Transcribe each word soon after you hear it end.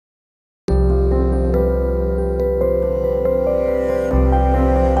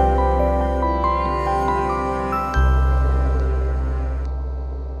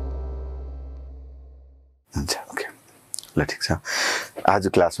ठीक छ आज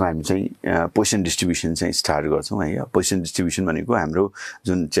क्लासमा हामी चाहिँ पोइसन डिस्ट्रिब्युसन चाहिँ स्टार्ट गर्छौं है पोइसन डिस्ट्रिब्युसन भनेको हाम्रो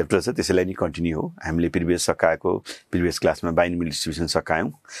जुन च्याप्टर छ त्यसैलाई नि कन्टिन्यू हो हामीले प्रिभियस क्लासमा बाइनोमियल डिस्ट्रिब्युसन सकायौं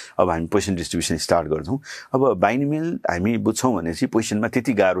अब हामी पोइसन डिस्ट्रिब्युसन स्टार्ट गर्छौं अब बाइनोमियल हामी बुझ्छौं भनेपछि पोइसनमा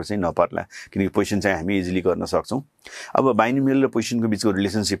त्यति गाह्रो चाहिँ नपर्ला किनकि पोइसन चाहिँ हामी इजिली गर्न सक्छौं अब बाइनोमियल र पोइसनको बीचको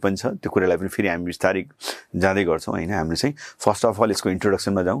रिलेसनशिप पनि छ त्यो कुरालाई पनि फेरि हामी विस्तारै जाँदै गर्छौं हैन हामीले चाहिँ फर्स्ट अफ अल यसको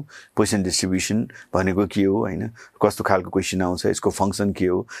इन्ट्रोडक्सनमा जाउँ पोइसन डिस्ट्रिब्युसन भनेको के हो हैन कस्तो खालको क्वेशन आउँछ यसको फंक्सन के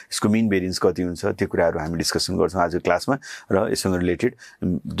हो यसको मीन भेरिएन्स कति हुन्छ त्यो कुराहरु हामी डिस्कसन गर्छौं आज क्लासमा र यससँग रिलेटेड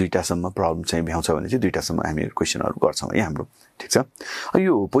दुईटा सम्म प्रब्लम चाहिँ भ्याउँछ भने चाहिँ दुईटा सम्म हामी क्वेशनहरु गर्छौं है हाम्रो ठीक छ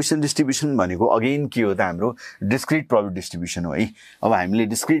यो पोइसन डिस्ट्रिब्युसन भनेको अगेन के हो त हाम्रो डिस्क्रिट प्रोबेबिलिटी डिस्ट्रिब्युसन हो है अब हामीले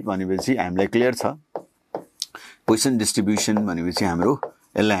डिस्क्रिट भनेपछि हामीलाई क्लियर छ पोइसन डिस्ट्रिब्युसन भनेपछि हाम्रो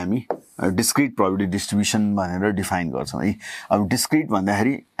यसलाई हामी डिस्क्रिट प्रोबेबिलिटी डिस्ट्रिब्युसन भनेर डिफाइन गर्छौं है अब डिस्क्रिट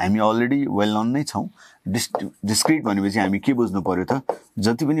भन्दाखेरि हामी अलरेडी वेल नोन नै छौं डिस्क्रिट भनेपछि हामी के बुझ्नु पर्यो त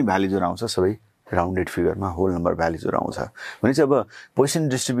जति पनि भ्यालुजहरु आउँछ सबै राउन्डेड फिगरमा होल नम्बर भ्यालुजहरु आउँछ भनेपछि अब पोइसन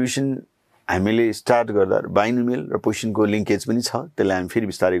डिस्ट्रिब्युसन हामीले स्टार्ट गर्दा बाइनोमियल र पोइसनको लिंकेज पनि छ त्यसलाई हामी फेरि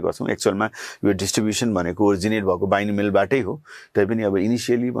विस्तारै गर्छौं एक्चुअलमा यो डिस्ट्रिब्युसन भनेको ओरिजिनेट भएको बाइनोमियलबाटै हो तैपनि अब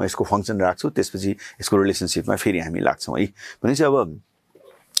इनिशियली म यसको फंक्सन राख्छु त्यसपछि यसको रिलेसनशिपमा फेरि हामी लाग्छौं है भनेपछि अब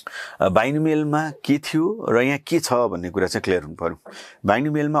बाइनोमियलमा के थियो र यहाँ के छ भन्ने कुरा चाहिँ क्लियर हुनु पर्यो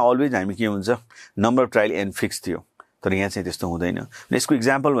बाइनोमियलमा अलवेज हामी के हुन्छ number of trial n fix थियो तर यहाँ चाहिँ त्यस्तो हुँदैन यसको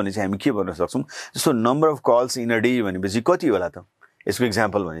एक्जाम्पल भने चाहिँ हामी के भन्न सक्छौं जस्तो number of calls in a day भनेपछि कति होला त यसको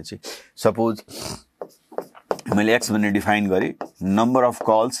एक्जाम्पल भने चाहिँ सपोज मैले x भन्ने डिफाइन गरे number of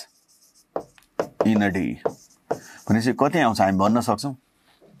calls in a day भनेपछि कति आउँछ हामी भन्न सक्छौं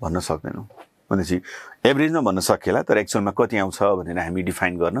भन्न सक्दैनौं भनेपछि एभरेजमा भन्न सकिएला तर एक्चुअलमा कति आउँछ भनेर हामी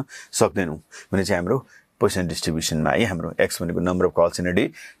डिफाइन गर्न सक्दैनौं भनेपछि हाम्रो पोइसन डिस्ट्रिब्युसनमा है हाम्रो x भनेको number of calls in a day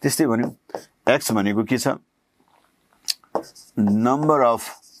त्यस्तै भन्यो x भनेको के छ number of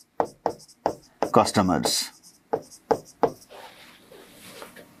customers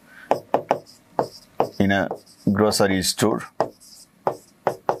in a grocery store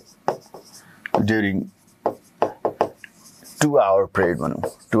during 2-hour period भनौं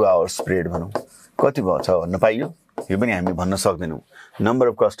 2 hours period भनौं कति भयो छ भन्न पाइयो यो पनि हामी भन्न सक्दैनौं number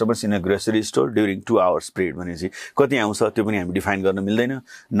of customers in a grocery store during 2 hours period भनेपछि कति आउँछ त्यो पनि हामी डिफाइन गर्न मिल्दैन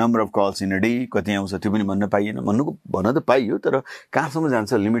number of calls in a day कति आउँछ त्यो पनि भन्न पाइएन भन्न त पाइयो तर कहाँसम्म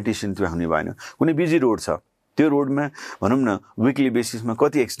जान्छ लिमिटेसन त्यो हुने भएन कुनै बिजी रोड छ त्यो रोडमा भनौं न वीकली बेसिसमा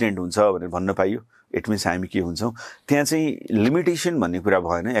कति एक्सिडेन्ट हुन्छ भनेर भन्न पाइयो इट मिन्स हामी के हुन्छौं त्यहाँ चाहिँ लिमिटेसन भन्ने कुरा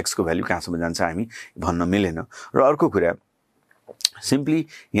भएन x को भ्यालु कहाँसम्म जान्छ हामी भन्न मिलेन र अर्को कुरा सिम्पली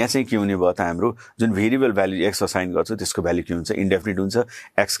यहाँ चाहिँ के हुने भयो त हाम्रो जुन भेरिएबल भ्यालु x असाइन गर्छौं त्यसको भ्यालु के हुन्छ इन्डेफिनिट हुन्छ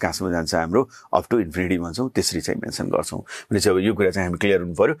x कहाँसम्म जान्छ हाम्रो अप टु इन्फिनिटी भन्छौं त्यसरी चाहिँ मेन्सन गर्छौं भनेपछि अब यो कुरा चाहिँ हामी क्लियर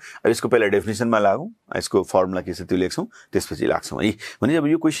हुनु पर्यो अब यसको पहिला डेफिनेसनमा लागौं यसको फर्मुला के छ त्यो लेख्छौं त्यसपछि लाग्छौं है भने अब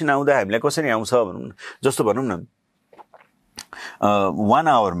यो क्वेशन आउँदा हामीलाई कसरी आउँछ भनौं न जस्तो भनौं न 1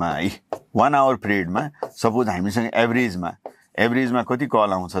 आवरमा है 1 आवर पिरियडमा सपोज हामीसँग एभरेजमा कति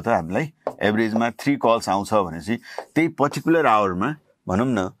कल आउँछ त हामीलाई एभरेजमा 3 कल्स आउँछ भनेपछि त्यही पर्टिकुलर आवरमा भनौं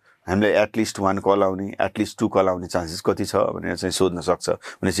न हामीलाई एटलिस्ट 1 कल आउने एटलिस्ट 2 कल आउने चान्सेस कति छ भनेर चाहिँ सोध्न सक्छ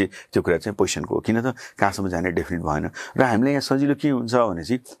भनेपछि त्यो कुरा चाहिँ पोइसनको हो किन त कहाँसम्म जाने डेफिनेट भएन र हामीलाई यहाँ सजिलो के हुन्छ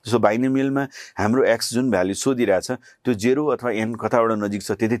भनेपछि जस्तो बाइनोमियलमा हाम्रो x जुन भ्यालु सोधिरहेछ त्यो 0 अथवा n कताबाट नजिक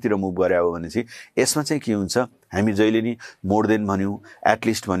छ त्यतैतिर मुभ गरे हो भनेपछि यसमा चाहिँ के हुन्छ हामी जहिले नि more than भन्यौ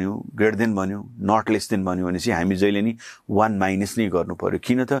at least भन्यौ greater than भन्यौ not less than भन्यौ भनेपछि हामी जहिले नि 1 माइनस नै गर्नु पर्यो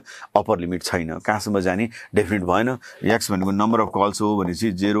किन त अप्पर लिमिट छैन कहाँसम्म जाने डेफिनेट भएन x भनेको नम्बर अफ कल्स हो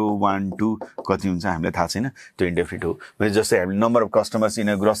भनेपछि 0 1 2 कति हुन्छ हामीलाई थाहा छैन त्यो इन्डेफिनिट हो भने जस्तै हामी number of customers in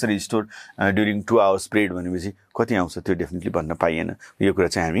a grocery store during 2 hours period भनेपछि कति आउँछ त्यो डेफिनेटली भन्न पाइएन यो कुरा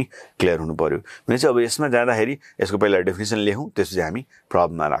चाहिँ हामी क्लियर हुनु पर्यो भनेपछि अब यसमा जाँदाखेरि यसको पहिला डेफिनेसन लेखौं त्यसपछि हामी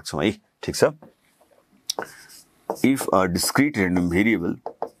प्रब्लममा राख्छौं है ठीक छ if a discrete random variable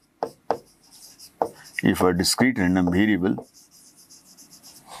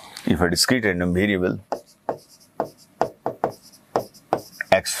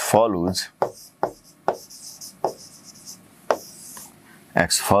x follows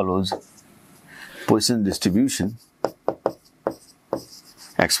Poisson distribution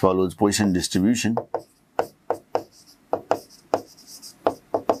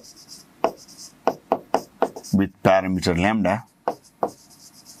with parameter lambda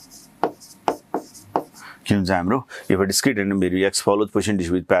के हुन्छ हाम्रो if a discrete random variable x follows Poisson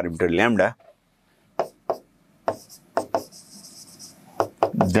distribution with parameter lambda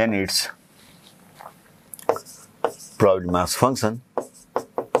then its probability mass function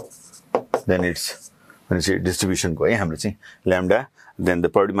then its distribution को है हाम्रो चाहिँ lambda then the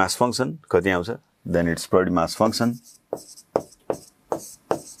probability mass function कति आउँछ then its probability mass function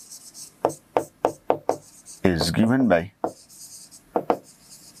is given by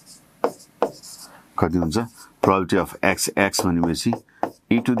कति हुन्छ probability of x भनेपछि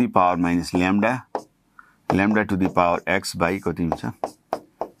e to the power minus lambda to the power x by कति हुन्छ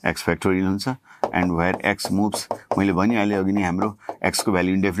x factorial हुन्छ and where x moves मैले भनिहाले अघि नै हाम्रो x को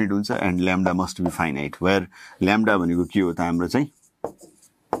भ्यालु इन्डेफिनिट हुन्छ and lambda must be finite where lambda भनेको के हो त हाम्रो चाहिँ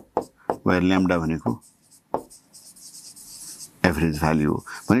where lambda भनेको एभरेज भ्यालु हो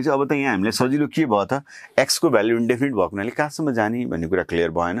भने चाहिँ अब त यहाँ हामीले सजिलो के भयो त x को भ्यालु इन्डेफिनिट भएको हुनाले कहाँसम्म जाने भन्ने कुरा क्लियर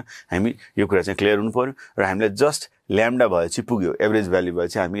भएन हामी यो कुरा चाहिँ क्लियर हुनु पर्यो र हामीले जस्ट ल्याम्डा भएपछि पुग्यो एभरेज भ्यालु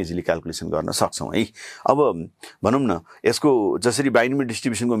भएपछि हामी इजिली क्याल्कुलेसन गर्न सक्छौं है अब भनौं न यसको जसरी बाइनोमियल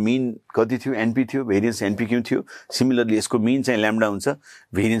डिस्ट्रिब्युसनको मिन कति थियो एनपी थियो भेरिएन्स एनपी क्यू थियो सिमिलरली यसको मिन चाहिँ ल्याम्डा हुन्छ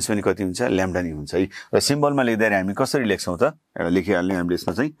भेरिएन्स पनि कति हुन्छ ल्याम्डा नै हुन्छ है र सिम्बलमा लेख्दाखेरि हामी कसरी लेख्छौं त एउटा लेखिहाल्ने हामीले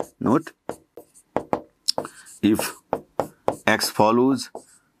यसमा चाहिँ note if x follows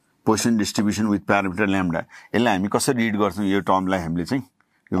Poisson distribution with parameter lambda यसलाई हामी कसरी रिड गर्छौं यो टर्मलाई हामीले चाहिँ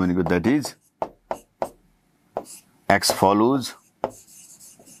यो भनेको that is x follows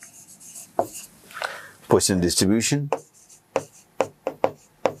Poisson distribution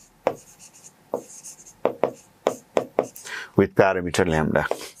with parameter lambda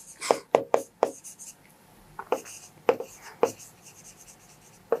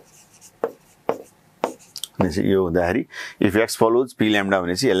यो हुँदाखेरि if x follows p lambda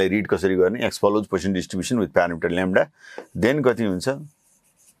भनेपछि यसलाई रिड कसरी गर्ने x follows Poisson distribution with parameter lambda then कति हुन्छ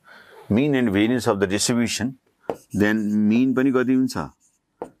mean and variance of the distribution then mean पनि कति हुन्छ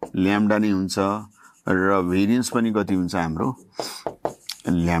lambda नै हुन्छ र variance पनि कति हुन्छ हाम्रो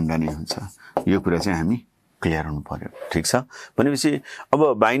lambda नै हुन्छ यो कुरा चाहिँ हामी क्लियर हुनु पर्यो ठीक छ भनेपछि अब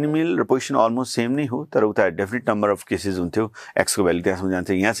बाइनोमियल र पोजिसन अलमोस्ट सेम नै हो तर उता डेफिनेट नम्बर अफ केसेस हुन्थ्यो x को भ्यालु त्यहाँसम्म जान्छ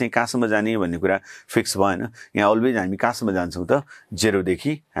यहाँ चाहिँ कहाँसम्म जाने भन्ने कुरा फिक्स भएन यहाँ अलवेज हामी कहाँसम्म जान्छौं त 0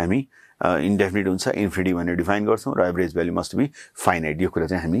 देखि हामी इन्डेफिनिट हुन्छ इन्फिनिटी भनेर डिफाइन गर्छौं र average value must be finite यो कुरा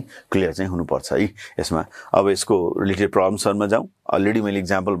चाहिँ हामी क्लियर चाहिँ हुनुपर्छ है यसमा अब यसको रिलेटेड प्रब्लम्सहरुमा जाउँ अलरेडी मैले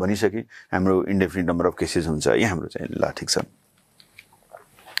एक्जाम्पल भनिसके हाम्रो इन्डेफिनिट नम्बर अफ केसेस हुन्छ यहाँ हाम्रो चाहिँ ल ठीक छ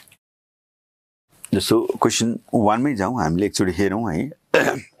जस्तो क्वेशन 1 मै जाउँ हामीले एकचोटी हेरौं है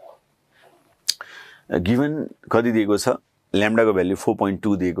गिवन कति दिएको छ ल्याम्डा को भ्यालु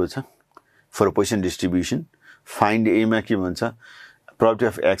 4.2 दिएको छ फर पोजिसन डिस्ट्रिब्युसन फाइन्ड ए मा के भन्छ probability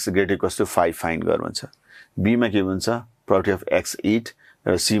of x greater equals to 5 find गर भन्छ बी मा के भन्छ प्रोबेबिलिटी अफ x 8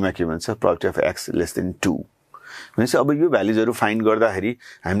 र सी मा के भन्छ probability of x less than 2 भनेपछि अब यो भ्यालुजहरु फाइन्ड गर्दाखेरि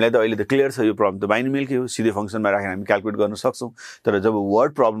हामीलाई त अहिले त क्लियर छ यो प्रब्लम त बाइनोमियलकै हो सिधै फंक्सनमा राखेर हामी क्याल्कुलेट गर्न सक्छौं तर जब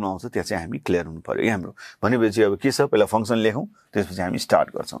वर्ड प्रब्लम आउँछ त्यहाँ चाहिँ हामी क्लियर हुनु पर्यो है हाम्रो भनेपछि अब के छ पहिला फंक्सन लेखौं त्यसपछि हामी स्टार्ट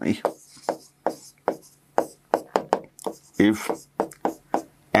गर्छौं है if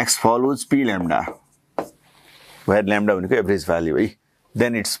x follows p lambda where lambda भनेको एभरेज भ्यालु है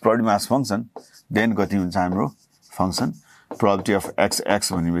then its probability mass function then कति हुन्छ हाम्रो फंक्सन probability of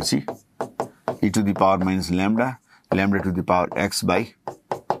x भनेपछि e to the power minus lambda to the power x by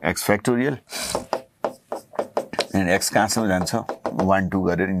x factorial and x कहाँसम्म जान्छ 1 2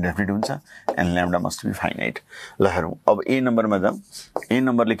 गरेर इन्डेफिनिट हुन्छ and lambda must be finite ल हेरौं अब a नम्बरमा जाउँ a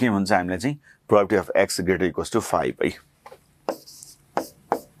नम्बरले के भन्छ हामीलाई चाहिँ probability of x greater equals to 5 है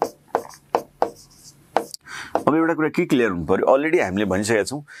अब एउटा कुरा के क्लियर हुनु पर्यो अलरेडी हामीले भनिसकेका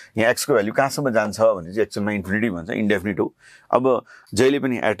छौं यहाँ x को भ्यालु कहाँसम्म जान्छ भने चाहिँ एक्चुअलमा इन्फिनिटी भन्छ इन्डेफिनिट हो अब जहिले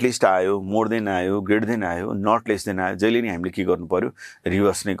पनि एटलिस्ट आयो मोर देन आयो ग्रेटर देन आयो नट लेस देन आयो जहिले नि हामीले के गर्नु पर्यो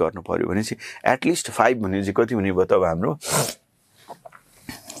रिभर्स नै गर्नु पर्यो भनेपछि एटलिस्ट 5 भने चाहिँ कति हुने भयो त अब हाम्रो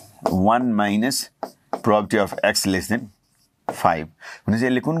 1 minus probability of x less than 5 भनेपछि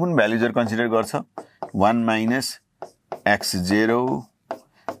यसले कुन कुन भ्यालुजहरु कन्सिडर गर्छ 1 minus x0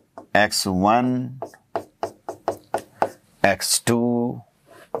 x1 x2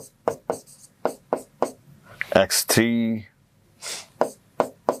 x3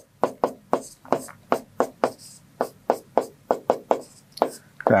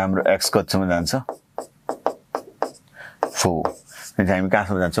 हाम्रो x कतिसम्म जान्छ 4 हामी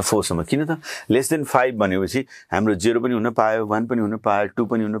कहाँसम्म जान्छ 4 सम्म किन त लेस देन 5 भनेपछि हाम्रो 0 पनि हुन पायो 1 पनि हुन पायो 2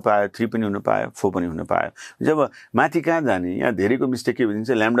 पनि हुन पायो 3 पनि हुन पायो 4 पनि हुन पायो जब माथि कहाँ जाने यहाँ धेरैको मिस्टेक के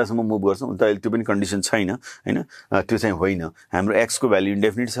भनिन्छ ल्याम्डा सम्म मुभ गर्छौं त अहिले त्यो पनि कन्डिसन छैन हैन त्यो चाहिँ होइन हाम्रो x को भ्यालु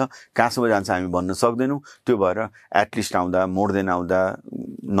इन्डेफिनिट छ कहाँसम्म जान्छ हामी भन्न सक्दैनौं त्यो भएर एटलिस्ट आउँदा मोर देन आउँदा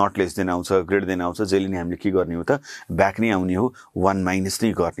नट लेस देन आउँछ ग्रेटर देन आउँछ जहिले नि हामीले के गर्ने हो त ब्याक नै आउने हो 1 माइनस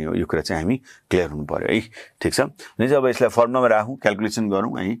नै गर्ने हो यो कुरा चाहिँ हामी क्लियर हुनु पर्यो है ठीक छ भने अब यसलाई फर्मुलामा राखौं क्याल्कुलेसन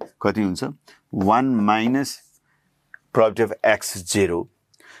गरौं है कति हुन्छ 1 माइनस प्रोबेबिलिटी अफ x0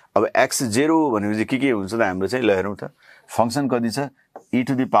 अब x0 भनेपछि के हुन्छ त हाम्रो चाहिँ ल हेरौं त फंक्सन कति छ e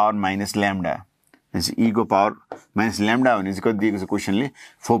to the power minus lambda भनेपछि e को पावर माइनस ल्याम्डा भने चाहिँ कति दिएको छ क्वेशनले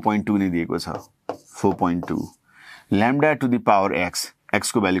 4.2 नै दिएको छ 4.2 lambda to the power x x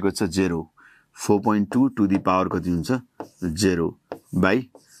को भ्यालु कति छ 0 4.2 to the power कति हुन्छ 0 by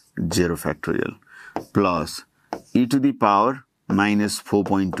 0 factorial plus e to the power minus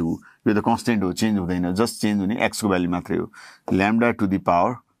 4.2 यो त constant हो चेन्ज हुँदैन जस्ट चेन्ज हुने x को भ्यालु मात्रै हो lambda to the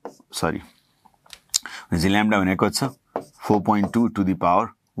power sorry lambda भनेको कति छ 4.2 to the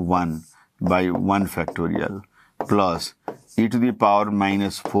power 1 by 1 factorial plus e to the power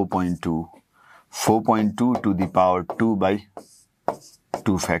minus 4.2 4.2 to the power 2 by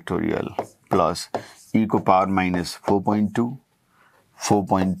 2 factorial plus e को power minus 4.2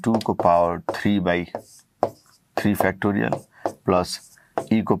 4.2 को power 3 by 3 factorial plus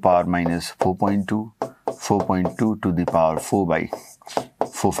e को power minus 4.2 4.2 to the power 4 by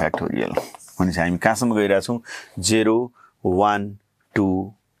 4 factorial भनेपछि हामी कहाँसम्म गइरहेका छौं 0 1 2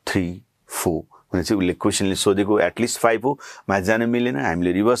 3 4 भनेपछि उले क्वेशनले सोधेको एटलिस्ट 5 हो माथि जान मिलेन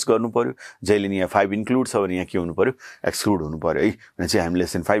हामीले रिभर्स गर्नु पर्यो जहिले नि यहाँ 5 इन्क्लुड छ भने यहाँ के हुनु पर्यो एक्सक्लुड हुनु पर्यो है भनेपछि हामी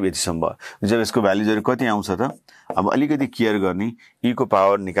लेस देन 5 यति सम्भव जब यसको भ्यालुजहरु कति आउँछ त अब अलिकति केयर गर्ने e को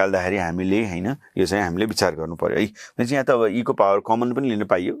पावर निकाल्दाखेरि हामीले हैन यो चाहिँ हामीले विचार गर्नु पर्यो है भनेपछि यहाँ त अब e को पावर कमन पनि लिन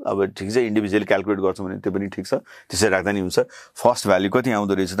पाइयो अब ठीक छ इन्डिभिजुअली क्याल्कुलेट गर्छौं भने त्यो पनि ठीक छ त्यसै राख्दा नि हुन्छ फर्स्ट भ्यालु कति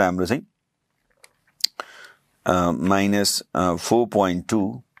आउँदो रहेछ त हाम्रो चाहिँ minus 4.2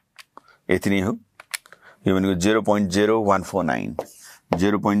 यति नै हो यो भनेको 0.0149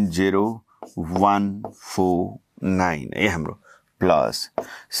 0.0149 है हाम्रो प्लस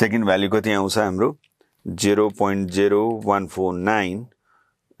सेकेन्ड भ्यालु कति आउँछ हाम्रो 0.0149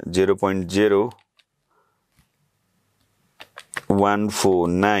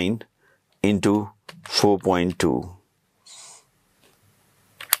 0.0149 into 4.2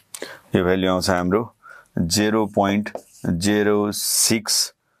 यो भ्यालु आउँछ हाम्रो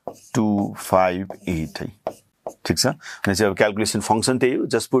 0.06258 है ठीक छ भनेपछि अब क्याल्कुलेसन फंक्सन त्यही हो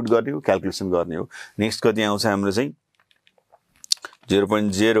जस्ट पुट गर्ने हो क्याल्कुलेसन गर्ने हो नेक्स्ट कति आउँछ हाम्रो चाहिँ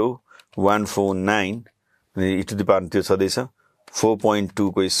 0.0149 e to the power त्यो छदैछ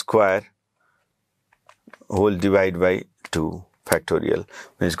 4.2 को square whole divide by 2 factorial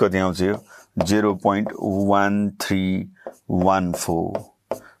भनेपछि कति आउँछ यो 0.1314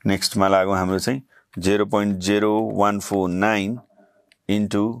 नेक्स्ट मा लागौ हाम्रो चाहिँ 0.0149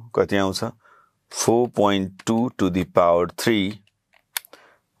 into कति आउँछ 4.2 to the power 3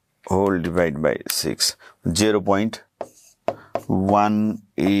 whole divided by 6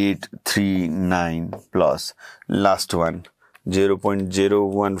 0.1839 plus last one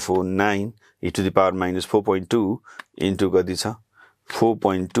 0.0149 e to the power minus 4.2 into कति छ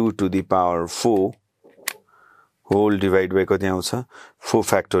 4.2 to the power 4 whole divide by कति आउँछ 4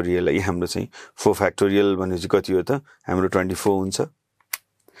 factorial है हाम्रो चाहिँ 4 factorial भनेपछि कति हो त हाम्रो 24 हुन्छ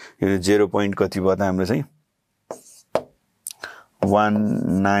यो 0 point कति भयो त हाम्रो चाहिँ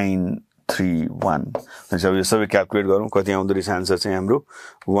 1931 भनेपछि अब यो सबै क्याल्कुलेट गरौँ कति आउँदो रहेछ आन्सर चाहिँ हाम्रो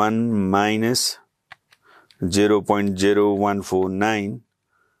 1 minus 0.0149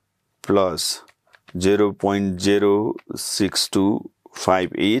 plus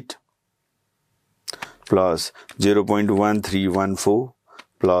 0.06258 plus 0.1314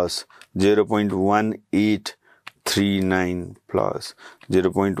 plus 0.1839 plus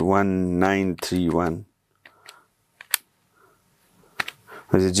 0.1931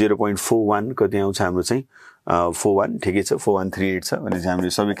 0.41 कति आउँछ हाम्रो चाहिँ 41 ठिकै छ 4138 छ भनेपछि हामीले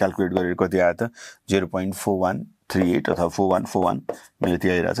सबै क्याल्कुलेट गरेर कति आयो त 0.4138 अथवा 4141 मैले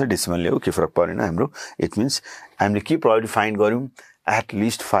त्यही आइरा छ डेसिमलले हो के फरक परेन हाम्रो इट मीन्स हामीले के प्रोबेबिलिटी फाइन्ड गर्यौं at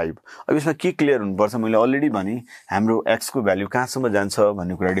least 5 अब यसमा के क्लियर हुनुपर्छ मैले अलरेडी भने हाम्रो x को भ्यालु कहाँसम्म जान्छ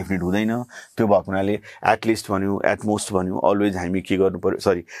भन्ने कुरा डेफिनेट हुँदैन त्यो भएको हुनाले at least भन्यो at most भन्यो अलवेज हामी के गर्नु पर्यो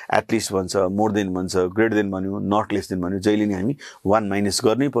सरी at least भन्छ मोर देन भन्छ ग्रेटर देन भन्यो नट लेस देन भन्यो जहिले नि हामी 1 माइनस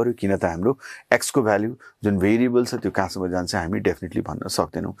गर्नै पर्यो किन त हाम्रो x को भ्यालु जुन भेरिएबल छ त्यो कहाँसम्म जान्छ हामी डेफिनेटली भन्न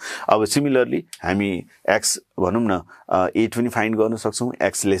सक्दैनौं अब सिमिलरली हामी x भनौं न 8 पनि फाइन्ड गर्न सक्छौं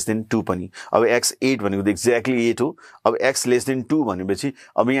x लेस देन 2 पनि अब x 8 भनेको त एक्ज्याक्टली 8 हो अब x लेस देन 2 भनेपछि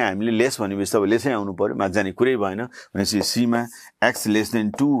अब यहाँ हामीले लेस भनेपछि अब लेसै आउनु पर्यो मा जाने कुरै भएन भनेपछि c मा x लेस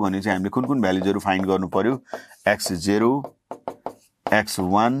देन 2 भने चाहिँ हामीले कुन कुन भ्यालुजहरु फाइन्ड गर्नु पर्यो x0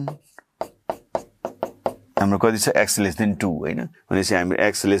 x1 हाम्रो कति छ x लेस देन 2 हैन भनेपछि हामी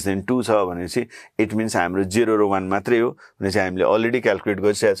x लेस देन 2 छ भनेपछि इट मिन्स हाम्रो 0 र 1 मात्रै हो भनेपछि हामीले अलरेडी क्याल्कुलेट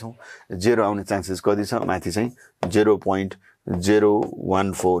गरिसकेका छौं 0 आउने चान्सेस कति छ माथि चाहिँ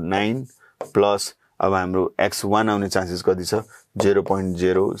 0.0149 प्लस अब हाम्रो x1 आउने चान्सेस कति छ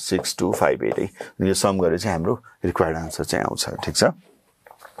 0.06258 है यो सम गरेर चाहिँ हाम्रो रिक्वायर्ड आन्सर चाहिँ आउँछ ठीक छ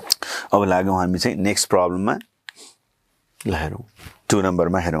अब लागौं हामी चाहिँ नेक्स्ट प्रब्लममा ल हेरौं 2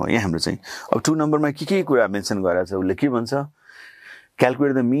 नम्बरमा हेरौं यहाँ हाम्रो चाहिँ अब 2 नम्बरमा के कुरा मेन्सन गरेछ उले के भन्छ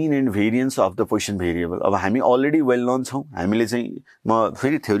calculate the mean and variance of the position variable. अब हामी अलरेडी वेल नोन छौँ, हामीले चाहिँ म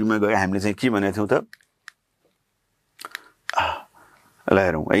फेरि थ्योरीमा गएँ, हामीले चाहिँ के भनेको थियौँ त, ल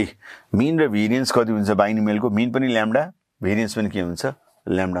हेरौँ है, मिन र भेरिएन्स कति हुन्छ बाइनोमियलको, मिन पनि ल्याम्डा भेरिएन्स पनि के हुन्छ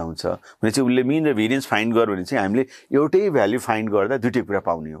ल्याम्डा हुन्छ भने चाहिँ उसले मिन र भेरिएन्स फाइन्ड गर भने चाहिँ हामीले एउटै भ्याल्यु फाइन्ड गर्दा दुईटै कुरा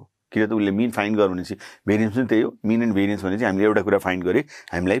पाउने हो। किन त उसले मिन फाइन्ड गर भने चाहिँ भेरिएन्स पनि त्यही हो, मिन एन्ड भेरिएन्स भने चाहिँ हामीले एउटा कुरा फाइन्ड गरे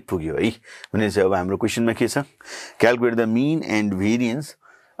हामीलाई पुग्यो है। भने चाहिँ अब हाम्रो क्वेसनमा के छ, calculate the mean and variance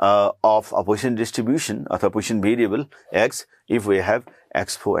of a Poisson distribution अथवा Poisson variable x if we have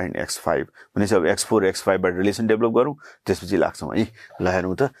x4 and x5 भनेपछि अब x4 x5 बाट रिलेसन डेभलप गरौँ, त्यसपछि लाग्छौँ है। ल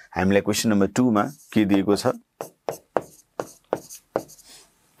हेरौँ त, हामीलाई क्वेसन नम्बर 2 मा के दिएको छ,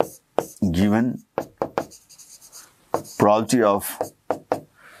 given probability of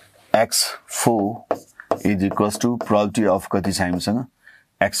x4 is equals to probability of कति छ हामीसँग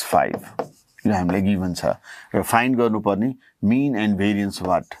x5, यो हामीलाई गिभन छ र फाइन्ड गर्नुपर्ने mean and variance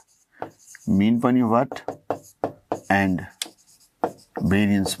what, mean पनि वाट एन्ड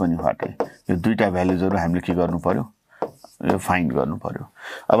भेरिएन्स पनि वाट है। यो दुईटा भ्यालुजहरू हामीले के गर्नु पर्यो, यो फाइन्ड गर्नु पर्यो।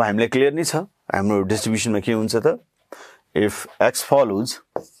 अब हामीलाई क्लियर नै छ हाम्रो डिस्ट्रिब्युसनमा के हुन्छ त, if x follows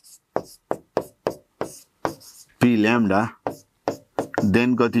p lambda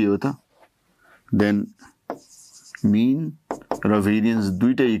then कति हो त, देन मिन र भेरिएन्स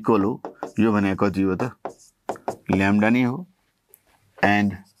दुईटै इक्वल हो, यो भने कति हो त ल्याम्डा नै हो,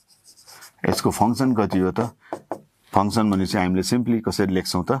 एन्ड यसको फंक्सन कति हो त, फंक्सन भने चाहिँ हामीले सिम्पली कसरी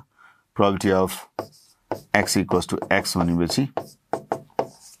लेख्छौँ त, probability of x equals to x भनेपछि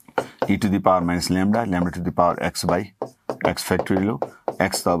e to the power minus lambda, lambda to the power x by x factorial हो।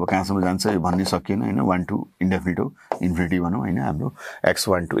 x त अब कहाँसम्म जान्छ यो भन्नै सकिएन हैन, 1 टु इन्डेफिनिट हो, इन्फिनिटी भनौँ हैन, हाम्रो x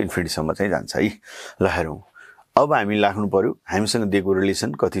 1 टु इन्फिनिटीसम्म चाहिँ जान्छ है। ल हेरौँ, अब हामी लाग्नु पर्यो, हामीसँग दिएको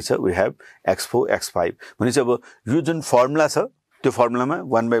रिलेसन कति छ, वी हेभ x4 x5 भनेपछि अब यो जुन फर्मुला छ त्यो फर्मुलामा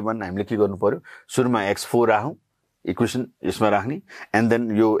 1 बाई 1 हामीले के गर्नु पर्यो, सुरुमा x4 राखौँ इक्वेसन यसमा राख्ने, एन्ड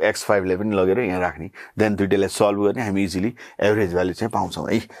देन यो x5 लाई पनि लगेर यहाँ राख्ने, देन दुईटैलाई सल्भ गर्ने हामी इजिली एभरेज भ्यालु चाहिँ पाउँछौँ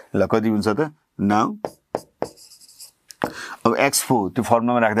है। ल कति हुन्छ त, नाउ अब x4 त्यो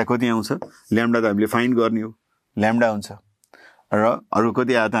फर्मुलामा राख्दा कति आउँछ, ल्याम्डा त हामीले फाइन्ड गर्ने हो, ल्याम्डा हुन्छ र अरु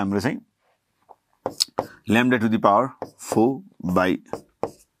कति आयो त हाम्रो चाहिँ lambda to the power 4 by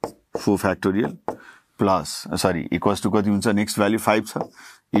 4 factorial plus sorry equals to कति हुन्छ, नेक्स्ट भ्यालु 5 छ,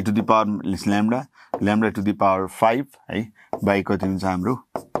 e to the power lambda, lambda to the power 5 है बाई कति हुन्छ हाम्रो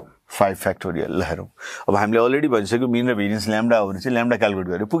 5 फ्याक्टोरियल। ल हेरौँ, अब हामीले अलरेडी भनिसक्यो मिन र भेरिएन्स ल्याम्डा हो भने चाहिँ ल्याम्डा क्याल्कुलेट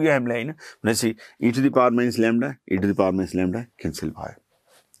गरेर पुग्यो हामीलाई हैन, भनेपछि e to the power minus lambda, e to the power minus lambda cancel भयो,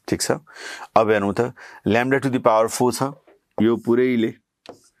 ठीक छ। अब हेरौँ त, ल्याम्डा टु द पावर 4 छ, यो पुरैले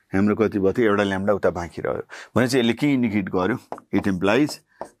हाम्रो कति भयो त, एउटा ल्याम्डा उता बाँकी रह्यो भनेपछि यसले के इन्डिकेट गर्यो, it implies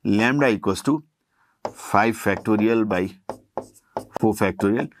lambda equals to 5 factorial by 4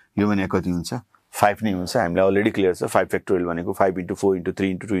 factorial, यो भने कति हुन्छ 5 नै हुन्छ, हामीलाई अलरेडी क्लियर छ 5 फ्याक्टोरियल भनेको 5 into 4 into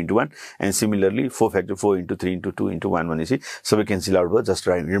 3 into 2 into 1 and similarly 4 factor 4 into 3 into 2 into 1 भनेपछि सबै क्यान्सल आउट भयो, जस्ट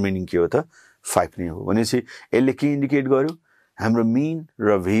रिमेनिङ के हो त 5 नै हो। भनेपछि यसले के इन्डिकेट गर्यो, हाम्रो मिन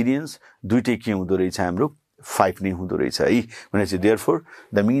र भेरिएन्स दुईटै के हुँदो रहेछ, हाम्रो 5 नै हुँदो रहेछ है। भनेपछि therefore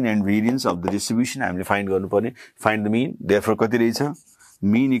the mean and variance of the distribution हामीले फाइन्ड गर्नुपर्ने, फाइन्ड द मिन, देयरफोर कति रहेछ,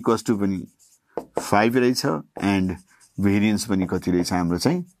 मिन इक्वल्स टु पनि 5 रहेछ एन्ड भेरिएन्स पनि कति रहेछ हाम्रो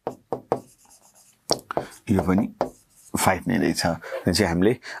चाहिँ यो पनि 5 नै रहेछ। भनेपछि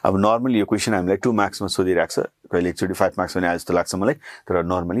हामीले अब नर्मली यो क्वेसन हामीलाई 2 मार्क्समा सोधिरहेको छ, कहिले एकचोटि 5 मार्क्स भने जस्तो लाग्छ मलाई, तर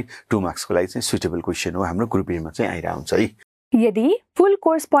नर्मली 2 मार्क्सको लागि चाहिँ सुटेबल क्वेसन हो, हाम्रो ग्रुप एमा चाहिँ आइरा हुन्छ है। यदि फुल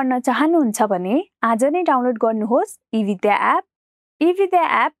कोर्स पढ्न चाहनुहुन्छ भने आज नै डाउनलोड गर्नुहोस् eVidhya app. eVidhya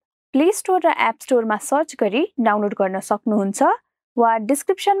app play store र एप स्टोरमा सर्च गरी डाउनलोड गर्न सक्नुहुन्छ वा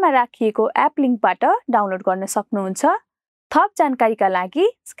डिस्क्रिप्सनमा राखिएको एप लिंकबाट डाउनलोड गर्न सक्नुहुन्छ। थप जानकारीका लागि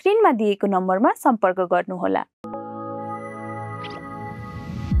स्क्रिनमा दिएको नम्बरमा सम्पर्क गर्नुहोला।